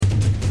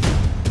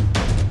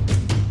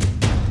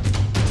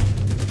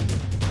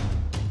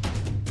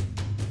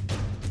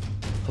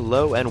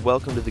Hello and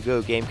welcome to the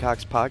Go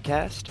Gamecocks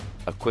podcast,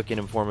 a quick and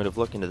informative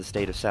look into the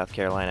state of South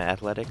Carolina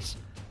athletics,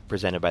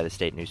 presented by the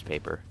state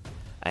newspaper.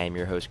 I am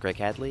your host, Greg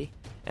Hadley,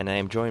 and I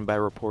am joined by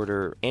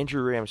reporter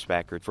Andrew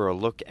Ramsbacker for a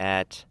look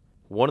at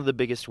one of the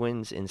biggest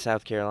wins in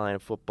South Carolina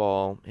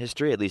football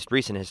history, at least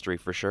recent history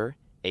for sure,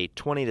 a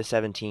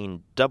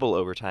 20-17 double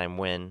overtime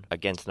win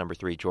against number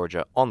 3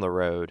 Georgia on the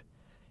road.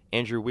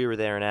 Andrew, we were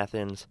there in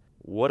Athens.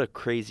 What a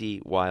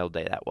crazy, wild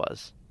day that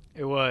was.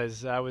 It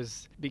was.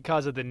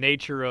 Because of the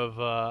nature of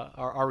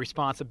our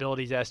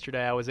responsibilities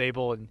yesterday, I was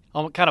able, and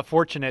I'm kind of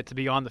fortunate to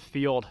be on the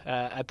field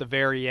at the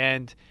very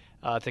end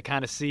to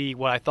kind of see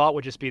what I thought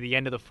would just be the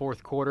end of the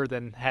fourth quarter,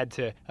 then had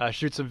to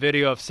shoot some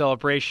video of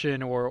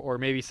celebration or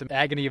maybe some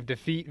agony of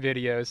defeat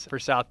videos for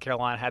South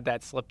Carolina had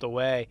that slipped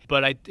away.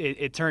 But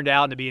it turned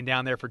out to being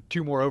down there for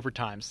 2 more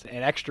overtimes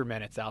and extra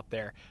minutes out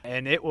there.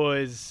 And it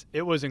was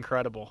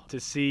incredible to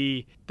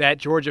see that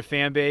Georgia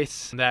fan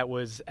base that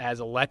was as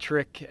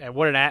electric, and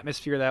what an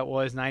atmosphere that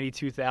was,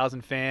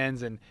 92,000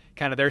 fans, and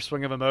kind of their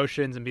swing of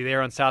emotions, and be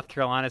there on South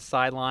Carolina's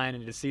sideline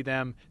and to see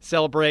them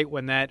celebrate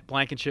when that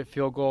Blankenship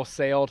field goal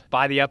sailed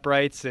by the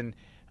uprights, and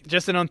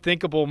just an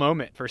unthinkable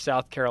moment for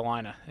South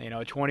Carolina. You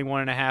know, a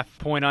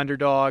 21.5-point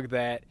underdog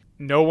that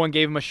no one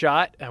gave him a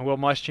shot, and Will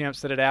Muschamp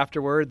said it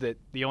afterward that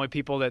the only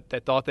people that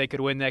thought they could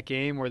win that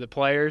game were the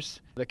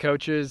players, the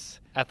coaches,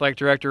 athletic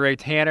director Ray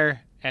Tanner,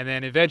 and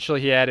then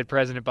eventually he added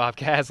President Bob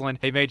Caslin.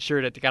 They made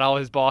sure that they got all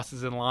his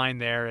bosses in line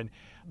there, and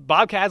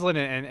Bob Caslin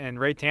and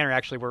Ray Tanner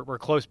actually were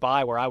close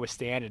by where I was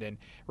standing, and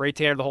Ray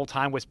Tanner the whole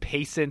time was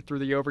pacing through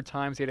the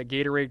overtimes. He had a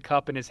Gatorade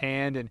cup in his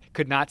hand and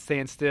could not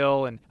stand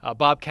still. And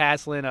Bob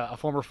Caslin, a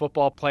former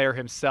football player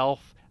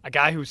himself, a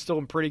guy who's still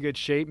in pretty good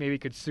shape, maybe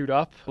could suit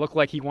up, looked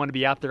like he wanted to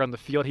be out there on the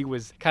field. He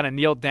was kind of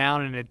kneeled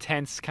down in an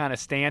intense kind of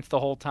stance the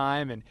whole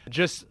time, and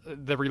just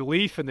the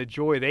relief and the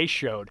joy they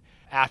showed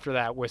after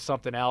that was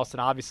something else. And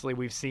obviously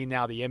we've seen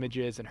now the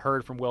images and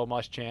heard from Will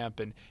Muschamp,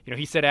 and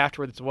he said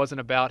afterwards it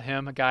wasn't about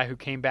him, a guy who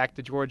came back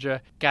to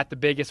Georgia, got the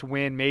biggest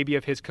win maybe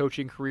of his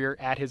coaching career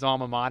at his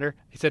alma mater.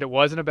 He said it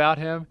wasn't about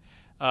him.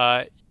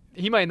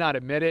 He might not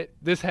admit it.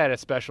 This had a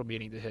special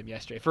meaning to him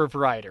yesterday for a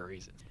variety of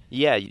reasons.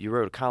 Yeah, you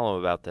wrote a column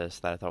about this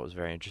that I thought was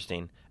very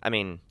interesting. I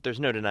mean, there's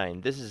no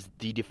denying this is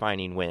the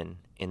defining win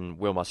in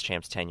Will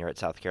Muschamp's tenure at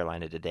South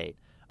Carolina to date.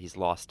 He's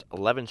lost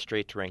 11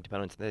 straight to ranked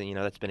opponents.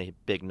 That's been a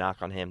big knock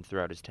on him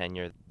throughout his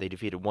tenure. They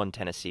defeated one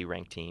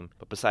Tennessee-ranked team.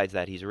 But besides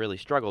that, he's really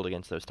struggled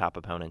against those top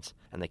opponents.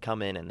 And they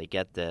come in and they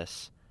get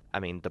this.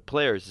 I mean, the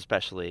players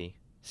especially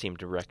seem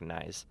to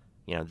recognize,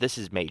 this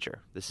is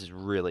major. This is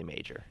really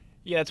major.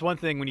 Yeah, it's one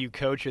thing when you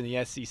coach in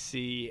the SEC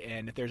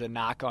and if there's a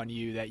knock on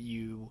you that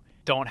you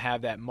don't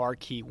have that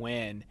marquee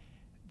win.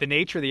 The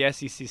nature of the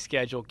SEC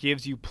schedule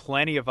gives you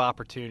plenty of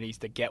opportunities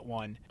to get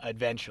one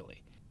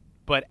eventually.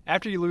 But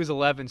after you lose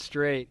 11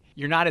 straight,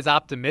 you're not as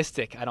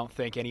optimistic, I don't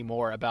think,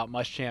 anymore about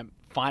Muschamp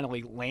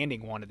finally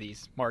landing one of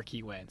these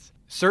marquee wins.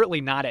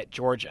 Certainly not at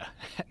Georgia,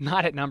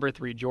 not at number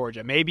 3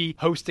 Georgia. Maybe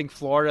hosting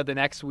Florida the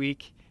next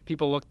week.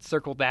 People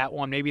circled that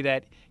one. Maybe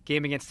that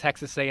game against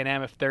Texas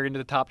A&M, if they're into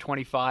the top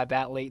 25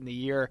 that late in the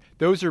year.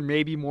 Those are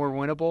maybe more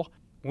winnable.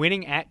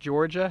 Winning at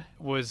Georgia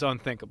was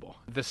unthinkable.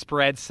 The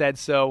spread said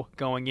so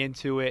going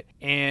into it.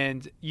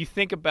 And you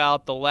think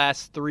about the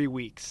last 3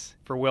 weeks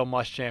for Will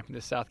Muschamp in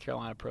the South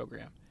Carolina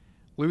program.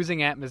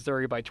 Losing at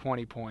Missouri by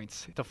 20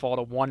 points to fall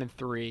to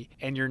 1-3,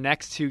 and your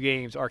next 2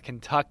 games are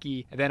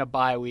Kentucky, and then a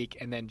bye week,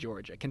 and then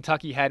Georgia.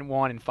 Kentucky hadn't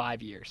won in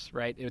 5 years,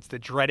 right? It's the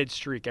dreaded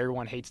streak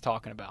everyone hates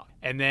talking about.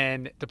 And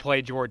then to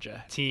play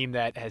Georgia, a team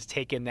that has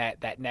taken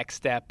that next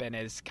step and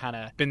has kind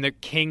of been the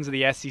kings of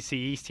the SEC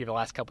East here the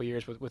last couple of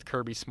years with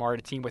Kirby Smart,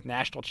 a team with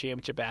national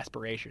championship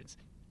aspirations.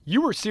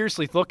 You were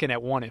seriously looking at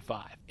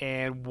 1-5.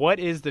 And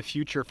what is the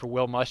future for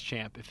Will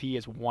Muschamp if he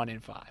is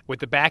 1-5? With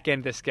the back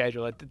end of the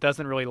schedule, it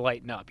doesn't really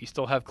lighten up. You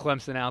still have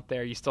Clemson out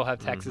there. You still have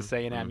Texas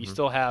A&M. You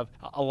still have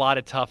a lot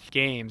of tough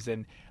games.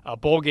 And a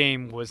bowl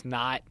game was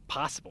not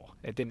possible,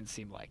 it didn't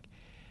seem like.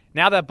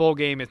 Now that bowl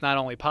game is not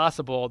only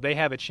possible, they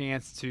have a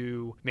chance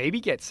to maybe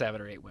get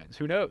 7 or 8 wins.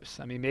 Who knows?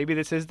 I mean, maybe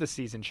this is the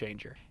season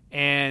changer.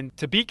 And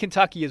to beat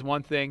Kentucky is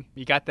one thing.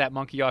 You got that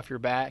monkey off your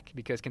back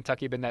because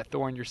Kentucky had been that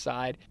thorn in your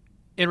side.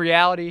 In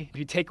reality, if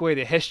you take away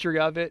the history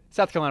of it,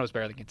 South Carolina was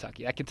better than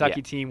Kentucky. That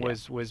Kentucky team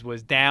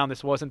was down.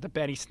 This wasn't the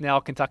Benny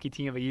Snell Kentucky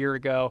team of a year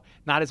ago.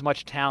 Not as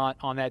much talent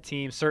on that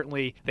team.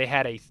 Certainly, they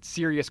had a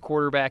serious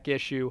quarterback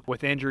issue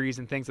with injuries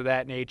and things of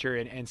that nature,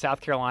 and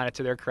South Carolina,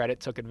 to their credit,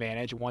 took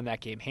advantage and won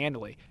that game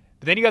handily.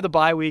 But then you have the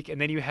bye week,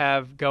 and then you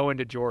have going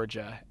to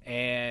Georgia,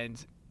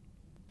 and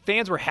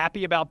fans were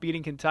happy about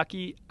beating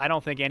Kentucky. I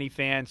don't think any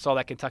fan saw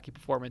that Kentucky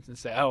performance and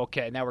said, oh,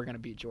 okay, now we're going to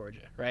beat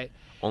Georgia, right?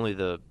 Only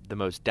the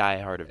most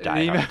diehard of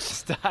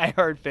diehards. The most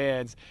diehard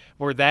fans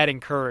were that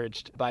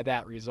encouraged by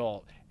that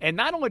result. And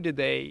not only did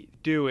they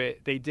do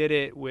it, they did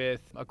it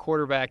with a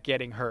quarterback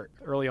getting hurt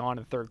early on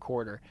in the third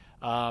quarter.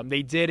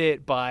 They did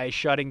it by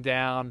shutting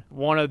down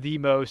one of the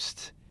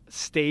most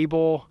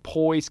stable,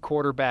 poised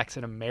quarterbacks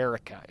in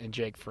America in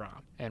Jake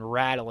Fromm and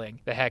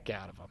rattling the heck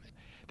out of him.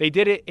 They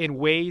did it in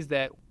ways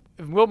that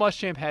if Will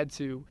Muschamp had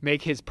to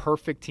make his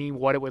perfect team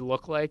what it would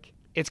look like,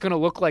 it's going to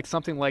look like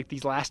something like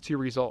these last two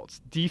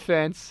results.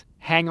 Defense,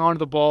 hang on to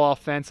the ball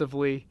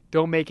offensively,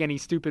 don't make any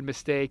stupid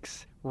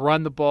mistakes,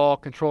 run the ball,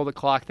 control the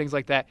clock, things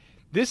like that.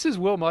 This is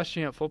Will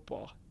Muschamp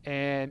football.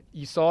 And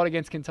you saw it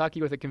against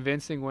Kentucky with a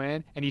convincing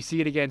win, and you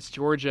see it against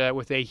Georgia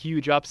with a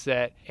huge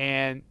upset.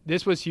 And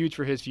this was huge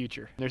for his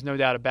future. There's no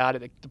doubt about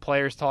it. The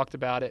players talked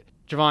about it.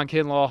 Javon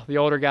Kinlaw, the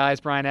older guys,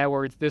 Brian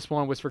Edwards, this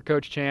one was for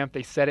Coach Champ.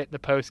 They said it in the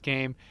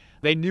postgame.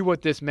 They knew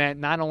what this meant,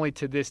 not only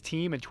to this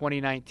team in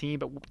 2019,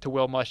 but to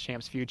Will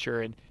Muschamp's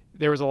future. And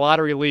there was a lot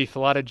of relief, a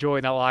lot of joy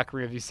in that locker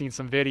room. You've seen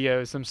some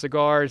videos, some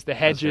cigars, the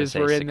hedges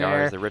were in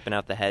there. They're ripping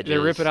out the hedges.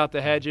 They're ripping out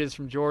the hedges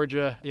from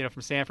Georgia,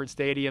 from Sanford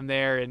Stadium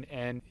there.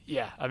 And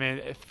yeah, I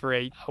mean, for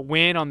a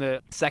win on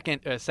the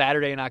second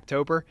Saturday in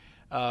October,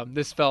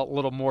 this felt a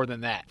little more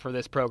than that for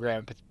this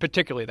program,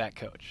 particularly that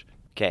coach.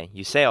 Okay,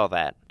 you say all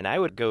that, and I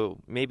would go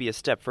maybe a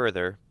step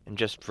further, and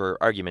just for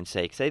argument's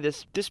sake, say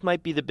this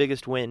might be the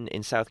biggest win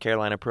in South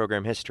Carolina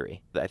program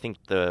history. I think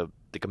the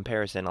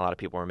comparison a lot of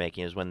people were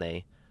making is when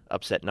they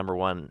upset number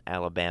 1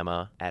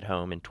 Alabama at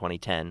home in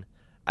 2010.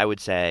 I would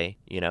say,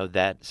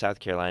 that South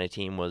Carolina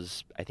team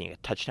was, I think, a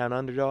touchdown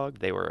underdog.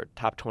 They were a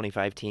top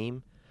 25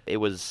 team. It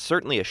was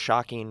certainly a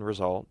shocking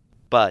result,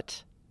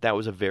 but that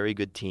was a very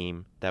good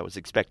team that was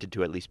expected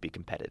to at least be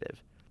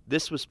competitive.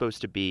 This was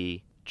supposed to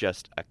be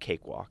just a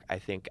cakewalk. I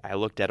think I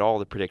looked at all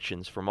the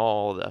predictions from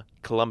all the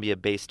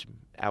Columbia-based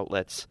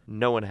outlets.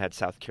 No one had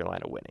South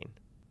Carolina winning.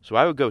 So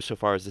I would go so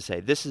far as to say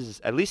this is,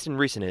 at least in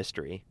recent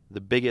history,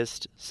 the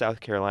biggest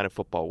South Carolina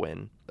football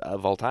win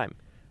of all time.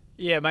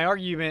 Yeah, my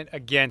argument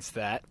against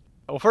that,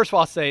 well, first of all,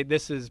 I'll say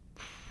this is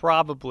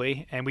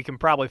probably, and we can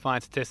probably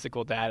find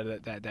statistical data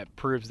that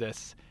proves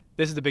this,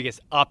 this is the biggest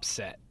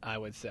upset, I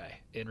would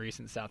say, in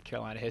recent South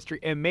Carolina history,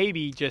 and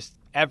maybe just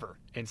ever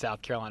in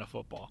South Carolina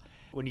football.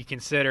 When you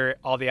consider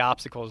all the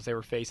obstacles they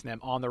were facing them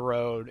on the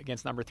road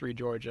against number 3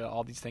 Georgia,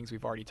 all these things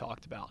we've already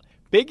talked about.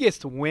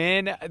 Biggest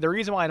win, the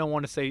reason why I don't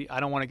want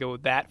to go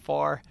that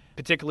far,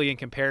 particularly in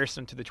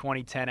comparison to the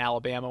 2010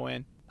 Alabama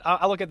win,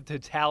 I look at the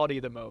totality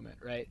of the moment,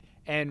 right?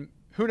 And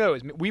who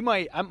knows,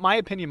 my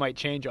opinion might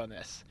change on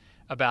this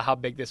about how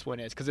big this win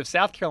is. Because if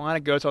South Carolina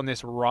goes on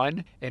this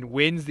run and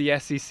wins the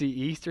SEC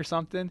East or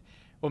something,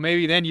 well,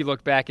 maybe then you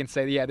look back and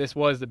say, yeah, this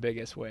was the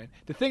biggest win.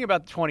 The thing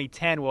about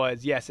 2010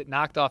 was, yes, it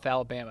knocked off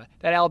Alabama.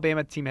 That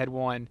Alabama team had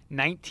won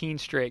 19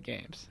 straight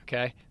games,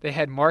 okay? They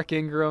had Mark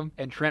Ingram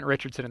and Trent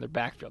Richardson in their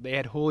backfield. They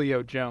had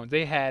Julio Jones.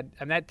 And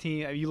that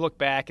team, you look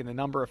back and the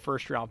number of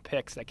first-round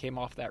picks that came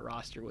off that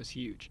roster was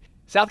huge.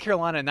 South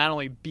Carolina not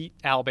only beat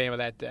Alabama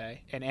that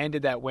day and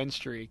ended that win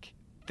streak,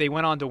 they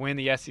went on to win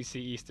the SEC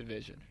East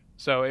Division.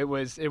 So it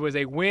was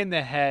a win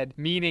that had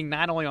meaning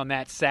not only on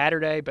that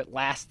Saturday, but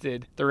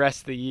lasted the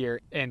rest of the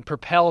year and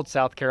propelled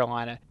South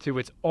Carolina to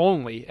its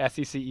only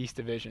SEC East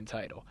Division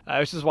title.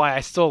 This is why I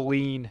still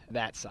lean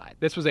that side.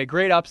 This was a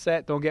great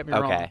upset, don't get me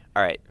wrong. Okay,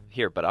 all right.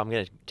 Here, but I'm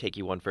going to take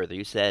you one further.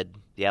 You said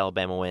the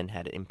Alabama win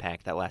had an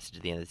impact that lasted to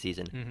the end of the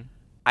season. Mm-hmm.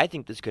 I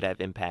think this could have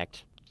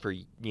impact for,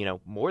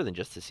 more than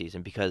just the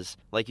season because,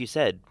 like you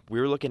said, we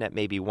were looking at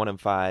maybe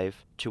 1-5,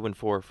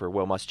 2-4 for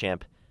Will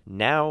Muschamp.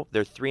 Now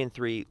they're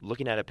 3-3,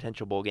 looking at a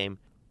potential bowl game.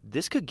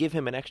 This could give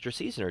him an extra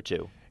season or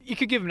two. You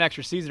could give him an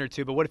extra season or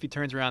two, but what if he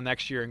turns around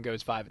next year and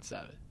goes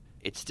 5-7?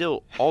 It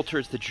still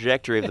alters the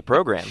trajectory of the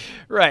program.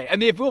 Right. I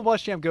mean, if Will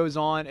Muschamp goes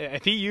on,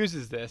 if he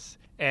uses this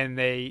and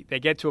they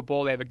get to a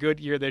bowl, they have a good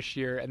year this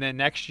year, and then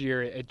next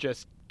year it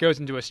just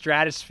goes into a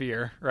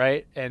stratosphere,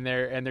 right? And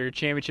they're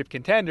championship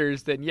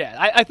contenders, then yeah,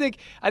 I think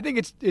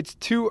it's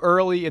too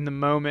early in the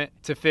moment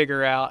to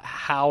figure out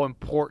how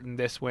important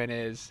this win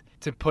is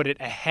to put it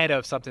ahead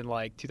of something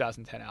like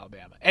 2010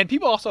 Alabama. And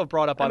people also have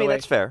brought up, by the way,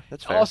 that's fair.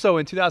 Also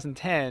in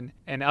 2010,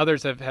 and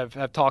others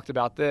have talked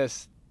about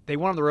this, they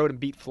went on the road and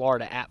beat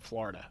Florida at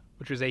Florida,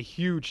 which was a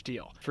huge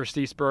deal for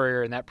Steve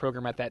Spurrier and that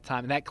program at that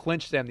time. And that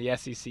clinched them the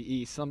SEC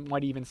East. Some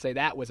might even say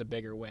that was a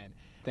bigger win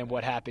than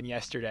what happened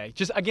yesterday.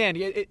 Just, again,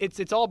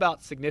 it's all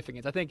about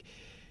significance. I think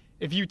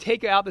if you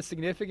take out the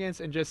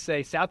significance and just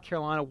say South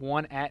Carolina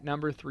won at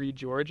number 3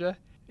 Georgia,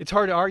 it's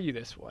hard to argue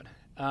this one.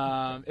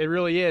 It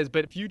really is.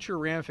 But future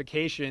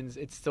ramifications,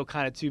 it's still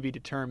kind of to be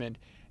determined,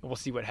 and we'll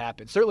see what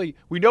happens. Certainly,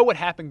 we know what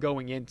happened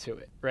going into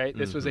it, right?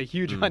 This was a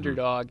huge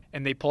underdog,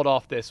 and they pulled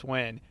off this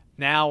win.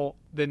 Now,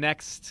 the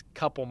next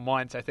couple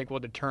months, I think, will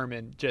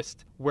determine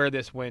just where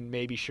this win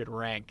maybe should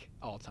rank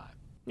all time.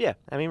 Yeah,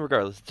 I mean,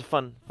 regardless, it's a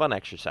fun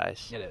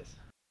exercise. It is.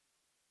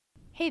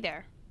 Hey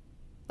there.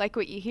 Like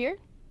what you hear?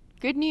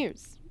 Good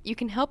news. You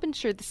can help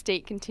ensure the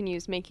state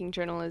continues making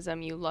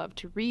journalism you love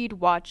to read,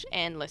 watch,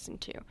 and listen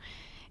to.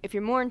 If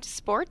you're more into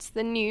sports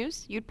than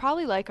news, you'd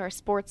probably like our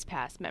Sports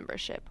Pass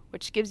membership,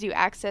 which gives you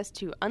access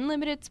to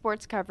unlimited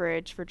sports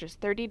coverage for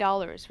just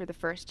 $30 for the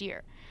first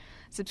year.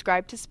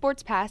 Subscribe to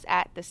Sports Pass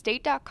at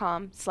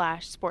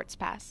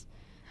thestate.com/sportspass.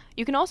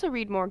 You can also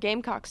read more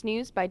Gamecocks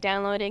news by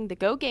downloading the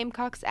Go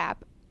Gamecocks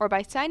app or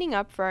by signing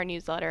up for our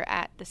newsletter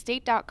at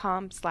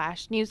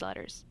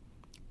thestate.com/newsletters.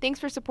 Thanks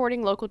for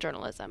supporting local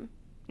journalism.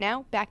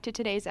 Now, back to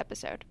today's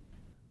episode.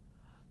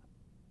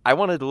 I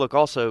wanted to look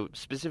also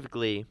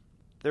specifically,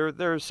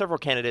 there are several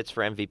candidates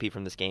for MVP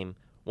from this game.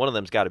 One of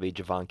them's got to be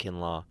Javon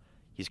Kinlaw.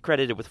 He's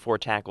credited with 4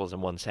 tackles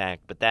and 1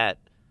 sack, but that,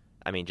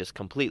 just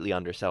completely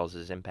undersells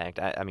his impact.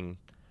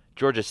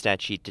 Georgia's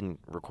stat sheet didn't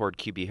record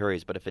QB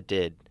hurries, but if it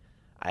did,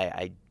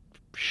 I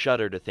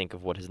shudder to think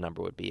of what his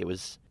number would be.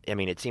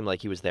 It seemed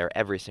like he was there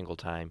every single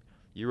time.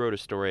 You wrote a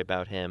story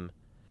about him.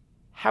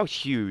 How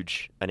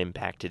huge an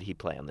impact did he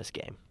play on this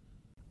game?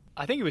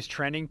 I think he was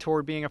trending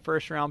toward being a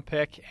first-round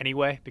pick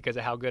anyway because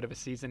of how good of a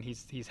season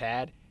he's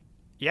had.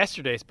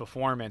 Yesterday's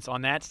performance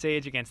on that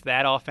stage against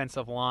that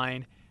offensive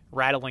line,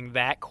 rattling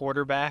that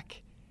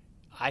quarterback,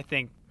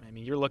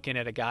 you're looking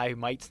at a guy who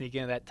might sneak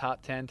into that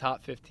top 10,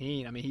 top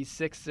 15. He's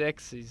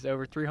 6'6", he's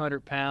over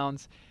 300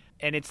 pounds,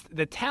 and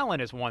the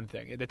talent is one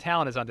thing. The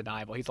talent is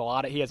undeniable.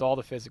 He has all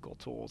the physical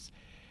tools.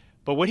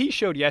 But what he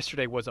showed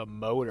yesterday was a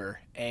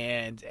motor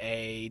and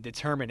a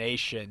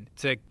determination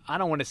to, I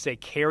don't want to say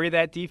carry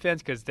that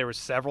defense because there were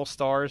several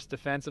stars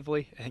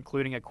defensively,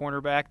 including a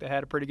cornerback that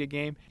had a pretty good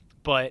game.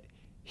 But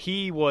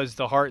he was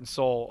the heart and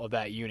soul of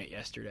that unit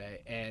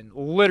yesterday and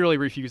literally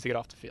refused to get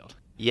off the field.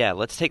 Yeah,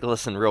 let's take a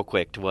listen real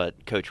quick to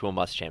what Coach Will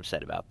Muschamp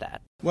said about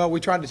that. Well, we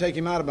tried to take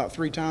him out about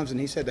 3 times, and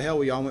he said, "To hell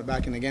with y'all," and went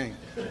back in the game.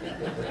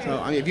 So,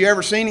 have you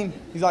ever seen him?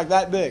 He's like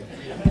that big.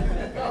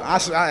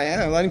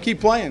 I let him keep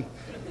playing.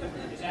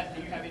 Do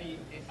you have any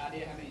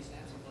idea how many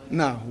snaps he played?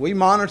 No, we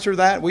monitor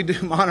that. We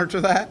do monitor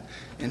that,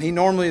 and he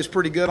normally is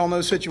pretty good on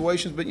those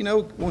situations. But,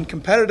 when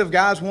competitive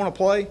guys want to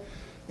play,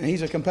 and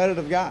he's a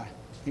competitive guy,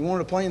 he wanted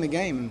to play in the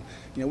game,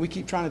 and, we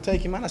keep trying to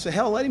take him out. I said,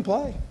 hell, let him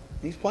play.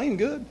 He's playing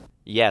good.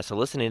 Yeah, so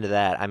listening to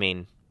that,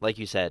 like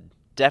you said,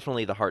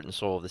 definitely the heart and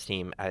soul of this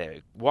team.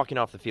 Walking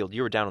off the field,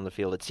 you were down on the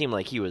field. It seemed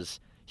like he was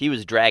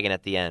dragging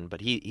at the end, but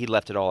he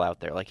left it all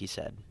out there, like he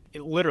said.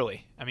 It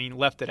literally,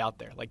 left it out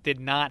there. Did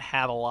not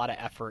have a lot of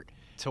effort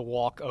to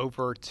walk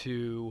over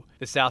to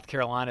the South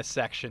Carolina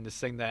section to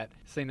sing that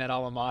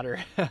alma mater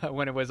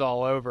when it was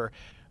all over.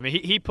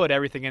 He put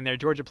everything in there.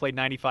 Georgia played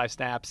 95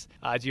 snaps,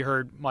 as you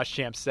heard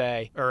Muschamp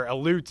say or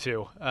allude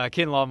to.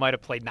 Kinlaw might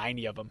have played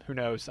 90 of them. Who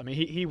knows?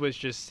 He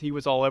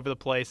was all over the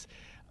place.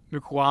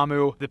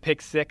 Mukuamu, the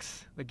pick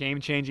 6, the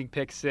game-changing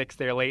pick 6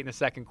 there late in the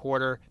second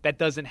quarter. That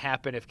doesn't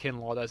happen if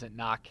Kinlaw doesn't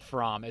knock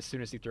Fromm as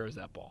soon as he throws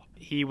that ball.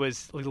 He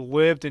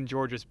lived in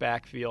Georgia's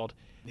backfield.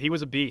 He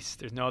was a beast.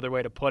 There's no other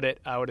way to put it.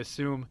 I would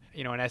assume,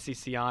 an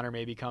SEC honor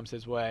maybe comes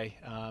his way.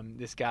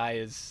 This guy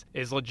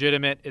is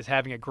legitimate, is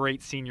having a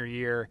great senior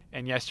year,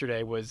 and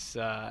yesterday might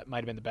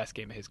have been the best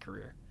game of his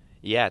career.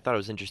 Yeah, I thought it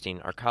was interesting.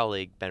 Our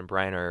colleague Ben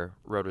Briner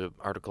wrote an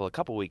article a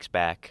couple weeks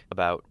back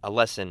about a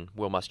lesson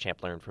Will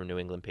Muschamp learned from New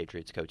England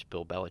Patriots coach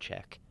Bill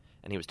Belichick.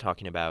 And he was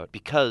talking about,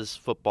 because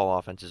football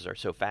offenses are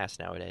so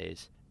fast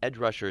nowadays, edge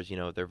rushers,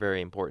 they're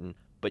very important,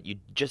 but you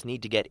just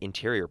need to get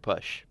interior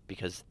push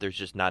because there's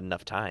just not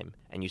enough time.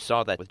 And you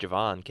saw that with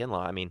Javon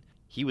Kinlaw.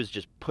 He was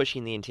just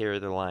pushing the interior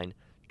of the line.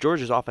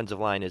 Georgia's offensive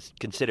line is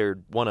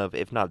considered one of,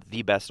 if not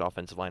the best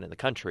offensive line in the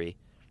country,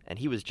 and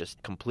he was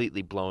just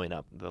completely blowing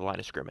up the line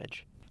of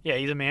scrimmage. Yeah,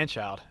 he's a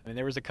man-child.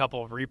 There was a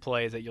couple of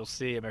replays that you'll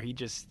see where he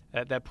just,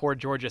 that poor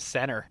Georgia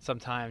center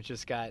sometimes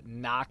just got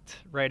knocked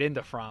right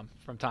into from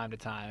time to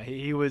time.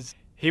 He was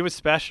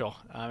special.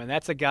 And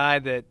that's a guy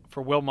that,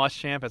 for Will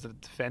Muschamp as a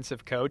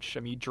defensive coach,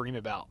 you dream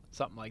about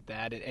something like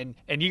that. And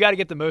you got to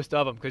get the most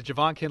of them because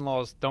Javon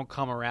Kinlaws don't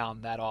come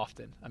around that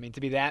often. To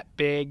be that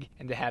big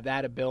and to have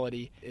that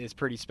ability is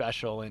pretty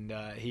special. And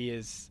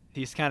he's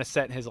kind of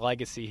setting his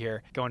legacy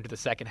here going to the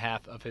second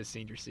half of his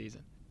senior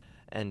season.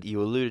 And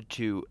you alluded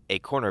to a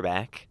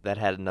cornerback that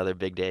had another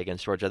big day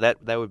against Georgia.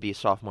 That would be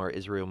sophomore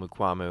Israel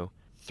Mukuamu.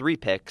 3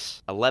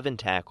 picks, 11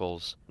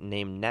 tackles,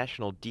 named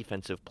National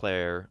Defensive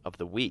Player of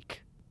the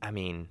Week.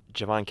 Javon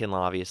Kinlaw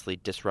obviously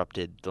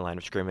disrupted the line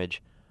of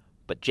scrimmage,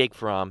 but Jake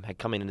Fromm had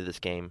coming into this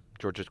game,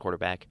 Georgia's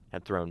quarterback,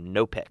 had thrown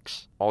no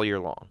picks all year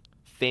long.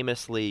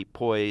 Famously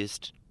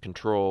poised,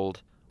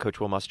 controlled. Coach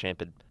Will Muschamp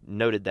had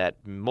noted that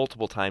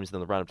multiple times in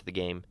the run-up to the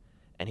game,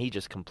 and he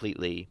just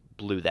completely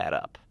blew that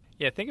up.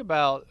 Yeah, think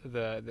about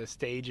the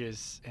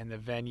stages and the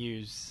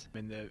venues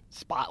and the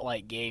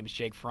spotlight games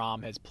Jake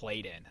Fromm has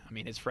played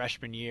in. His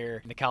freshman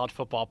year in the college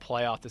football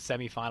playoff, the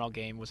semifinal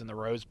game was in the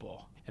Rose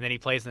Bowl. And then he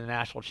plays in the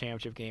national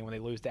championship game when they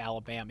lose to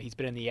Alabama. He's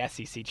been in the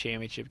SEC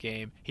championship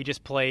game. He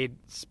just played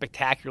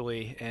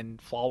spectacularly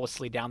and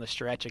flawlessly down the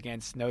stretch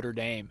against Notre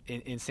Dame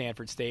in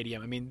Sanford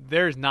Stadium.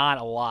 There's not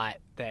a lot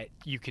that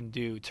you can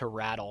do to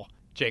rattle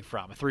Jake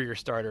Fromm, a 3-year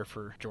starter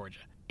for Georgia.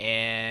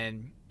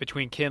 And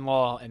between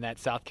Kinlaw and that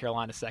South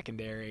Carolina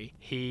secondary,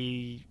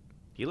 he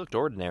looked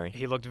ordinary.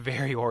 He looked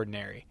very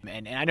ordinary.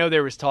 And I know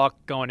there was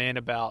talk going in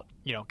about,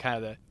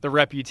 kind of the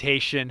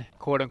reputation,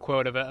 quote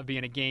unquote, of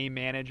being a game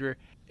manager.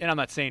 And I'm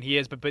not saying he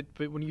is, but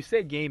when you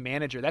say game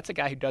manager, that's a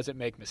guy who doesn't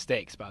make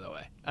mistakes, by the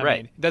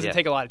way. Doesn't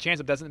take a lot of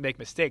chances, doesn't make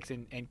mistakes.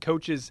 And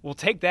coaches will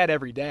take that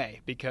every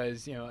day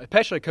because,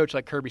 especially a coach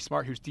like Kirby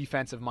Smart, who's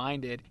defensive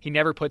minded, he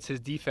never puts his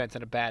defense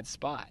in a bad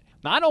spot.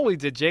 Not only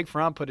did Jake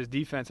Fromm put his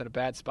defense in a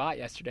bad spot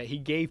yesterday, he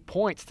gave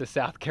points to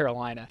South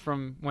Carolina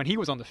from when he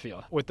was on the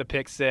field with the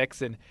pick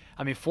six. And,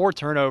 4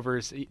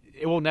 turnovers.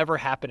 It will never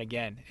happen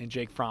again in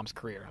Jake Fromm's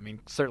career.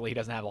 Certainly he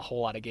doesn't have a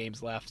whole lot of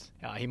games left.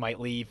 He might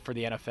leave for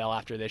the NFL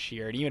after this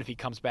year. And even if he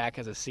comes back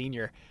as a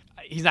senior,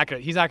 he's not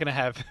gonna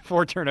have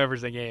 4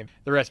 turnovers a game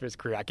the rest of his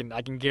career. I can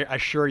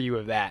assure you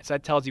of that. So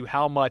that tells you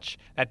how much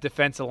that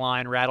defensive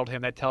line rattled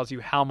him. That tells you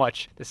how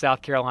much the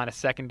South Carolina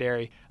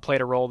secondary played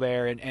a role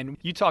there. And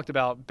you talked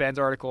about Ben's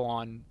article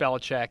on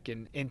Belichick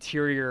and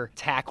interior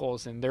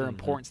tackles and their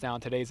importance now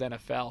in today's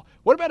NFL.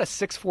 What about a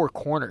 6'4"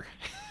 corner?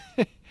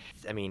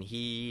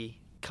 He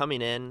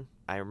coming in,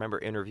 I remember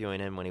interviewing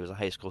him when he was a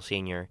high school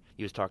senior.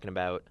 He was talking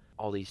about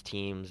all these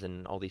teams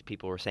and all these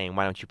people were saying,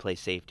 why don't you play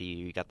safety?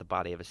 You got the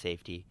body of a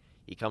safety.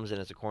 He comes in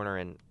as a corner,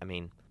 and,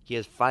 he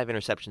has 5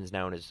 interceptions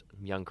now in his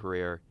young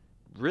career,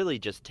 really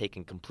just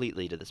taken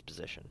completely to this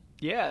position.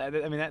 Yeah,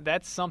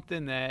 that's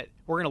something that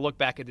we're going to look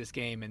back at this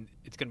game, and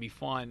it's going to be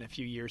fun a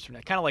few years from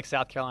now. Kind of like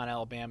South Carolina,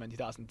 Alabama in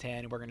 2010,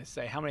 and we're going to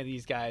say how many of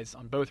these guys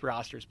on both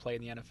rosters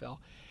played in the NFL.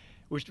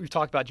 We've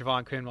talked about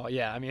Javon Kinlaw.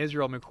 Yeah,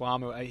 Israel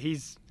Mukuamu,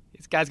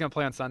 this guy's going to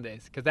play on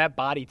Sundays because that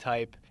body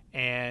type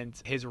and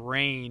his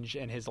range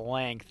and his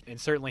length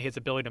and certainly his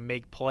ability to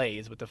make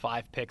plays with the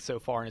 5 picks so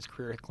far in his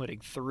career, including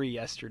 3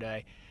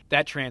 yesterday,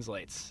 that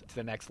translates to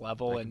the next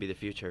level. That could be the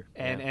future.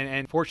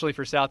 And fortunately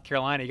for South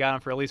Carolina, he got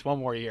him for at least one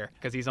more year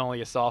because he's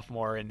only a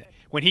sophomore. And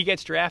when he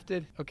gets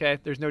drafted,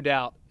 there's no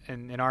doubt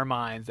in our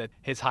minds that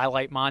his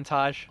highlight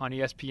montage on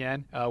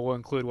ESPN will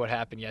include what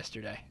happened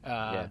yesterday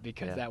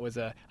because that was,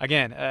 a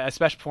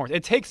special performance.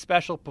 It takes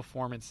special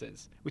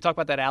performances. We talked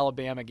about that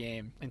Alabama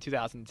game in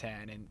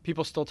 2010, and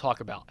people still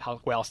talk about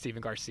how well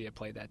Stephen Garcia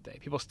played that day.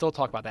 People still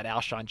talk about that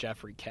Alshon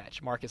Jeffrey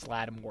catch, Marcus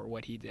Lattimore,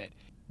 what he did.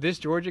 This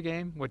Georgia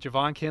game, what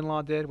Javon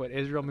Kinlaw did, what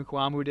Israel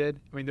Mukuamu did,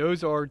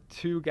 those are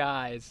 2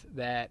 guys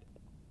that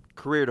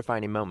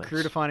career-defining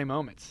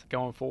moments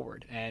going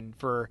forward. And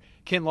for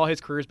Kinlaw, his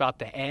career is about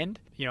to end.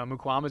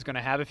 Mukuamu is going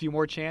to have a few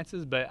more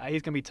chances, but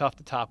he's going to be tough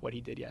to top what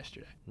he did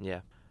yesterday.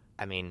 Yeah.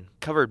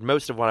 Covered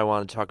most of what I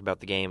wanted to talk about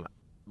the game.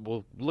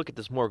 We'll look at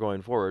this more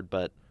going forward,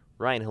 but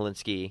Ryan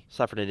Hilinski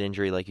suffered an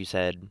injury, like you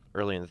said,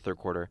 early in the third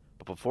quarter.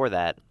 But before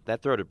that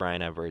throw to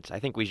Brian Everett, I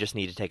think we just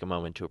need to take a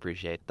moment to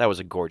appreciate. That was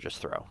a gorgeous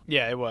throw.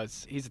 Yeah, it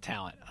was. He's a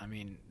talent.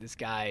 This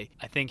guy,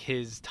 I think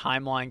his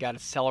timeline got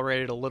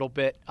accelerated a little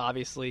bit,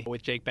 obviously,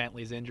 with Jake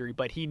Bentley's injury,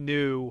 but he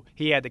knew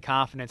he had the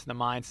confidence and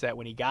the mindset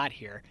when he got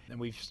here. And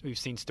we've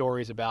seen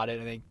stories about it.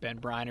 I think Ben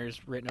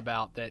Briner's written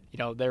about that.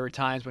 There were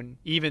times when,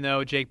 even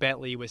though Jake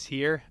Bentley was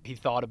here, he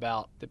thought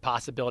about the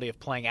possibility of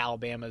playing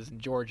Alabama's and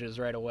Georgia's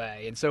right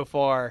away. And so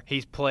far,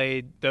 he's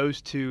played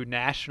those 2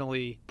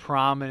 nationally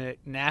prominent,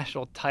 national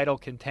title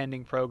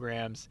contending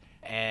programs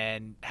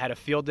and had a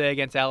field day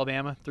against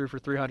Alabama, threw for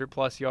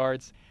 300-plus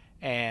yards.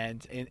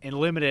 And in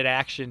limited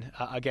action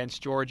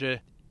against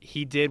Georgia,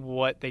 he did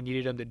what they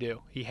needed him to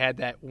do. He had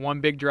that one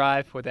big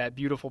drive with that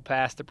beautiful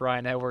pass to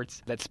Brian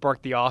Edwards that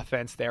sparked the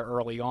offense there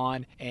early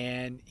on,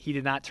 and he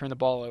did not turn the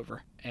ball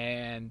over.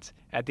 And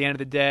at the end of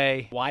the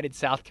day, why did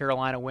South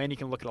Carolina win? You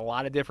can look at a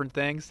lot of different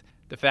things.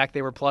 The fact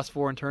they were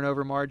 +4 in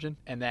turnover margin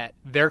and that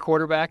their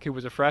quarterback, who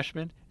was a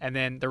freshman, and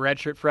then the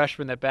redshirt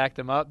freshman that backed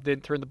them up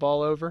didn't turn the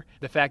ball over.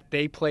 The fact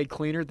they played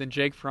cleaner than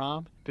Jake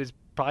Fromm is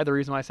probably the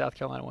reason why South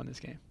Carolina won this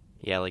game.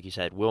 Yeah, like you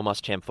said, Will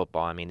Muschamp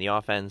football. The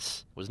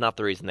offense was not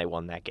the reason they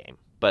won that game,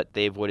 but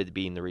they avoided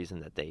being the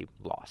reason that they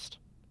lost.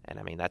 And,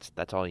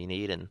 that's all you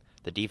need. And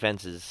the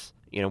defense is,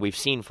 we've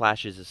seen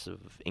flashes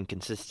of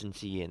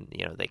inconsistency and,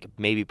 they could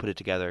maybe put it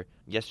together.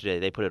 Yesterday,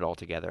 they put it all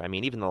together.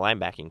 Even the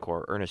linebacking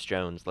core, Ernest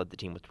Jones led the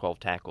team with 12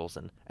 tackles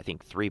and I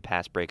think 3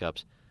 pass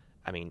breakups.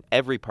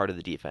 Every part of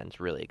the defense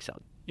really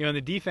excelled. The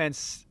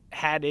defense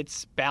had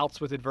its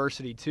bouts with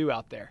adversity, too,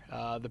 out there.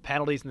 The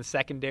penalties in the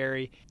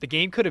secondary. The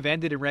game could have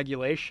ended in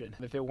regulation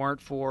if it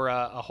weren't for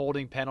a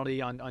holding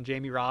penalty on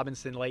Jamie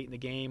Robinson late in the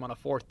game on a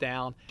 4th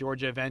down.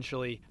 Georgia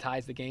eventually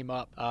ties the game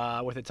up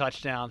with a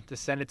touchdown to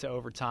send it to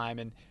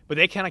overtime. But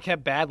they kind of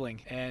kept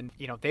battling. And,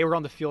 they were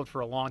on the field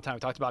for a long time. We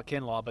talked about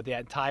Kinlaw, but the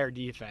entire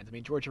defense.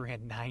 Georgia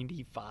ran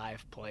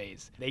 95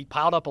 plays. They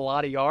piled up a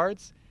lot of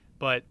yards,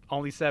 but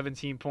only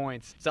 17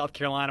 points. South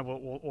Carolina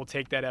will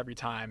take that every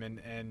time.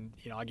 And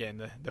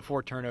again, the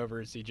 4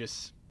 turnovers,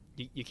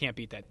 you can't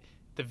beat that.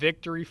 The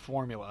victory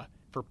formula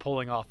for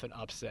pulling off an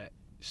upset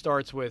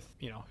starts with,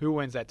 who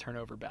wins that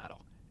turnover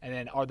battle. And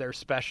then are there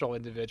special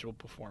individual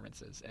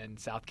performances? And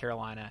South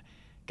Carolina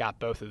got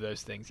both of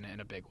those things in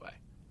a big way.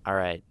 All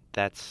right,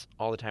 that's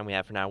all the time we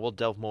have for now. We'll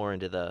delve more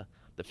into the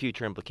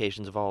future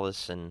implications of all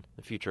this and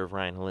the future of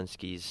Ryan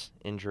Hilinski's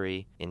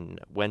injury in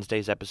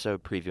Wednesday's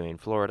episode previewing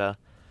Florida.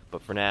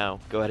 But for now,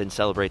 go ahead and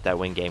celebrate that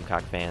win,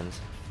 Gamecock fans.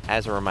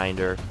 As a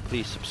reminder,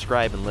 please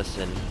subscribe and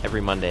listen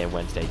every Monday and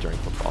Wednesday during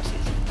football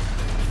season.